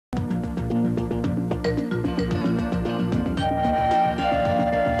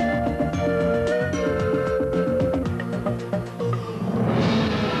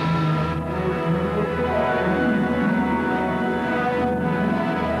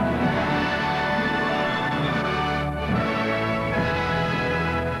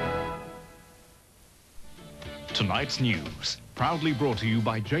Tonight's news, proudly brought to you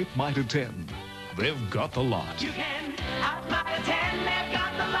by Jape Mitre 10. They've got the lot. You can out Mitre 10, they've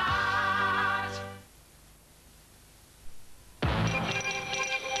got the lot.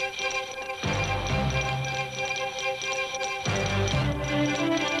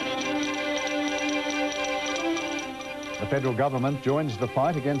 The federal government joins the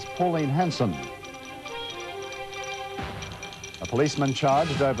fight against Pauline Hanson. A policeman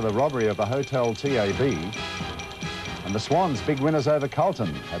charged over the robbery of the Hotel TAB. And the Swans big winners over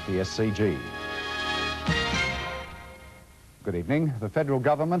Carlton at the SCG. Good evening. The federal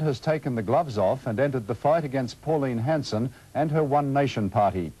government has taken the gloves off and entered the fight against Pauline Hanson and her One Nation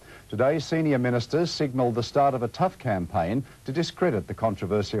party. Today, senior ministers signalled the start of a tough campaign to discredit the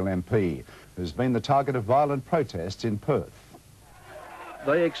controversial MP, who's been the target of violent protests in Perth.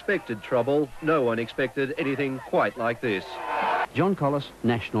 They expected trouble. No one expected anything quite like this. John Collis,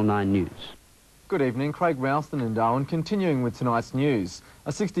 National 9 News. Good evening. Craig Rowsden in Darwin, continuing with tonight's news. A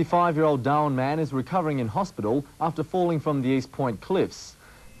 65-year-old Darwin man is recovering in hospital after falling from the East Point cliffs.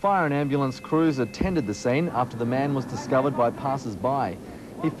 Fire and ambulance crews attended the scene after the man was discovered by passers-by.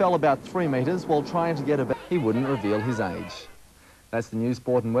 He fell about 3 metres while trying to get a... He wouldn't reveal his age. That's the news,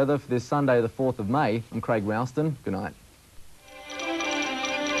 sport and weather for this Sunday, the 4th of May. I'm Craig Rowsden. Good night.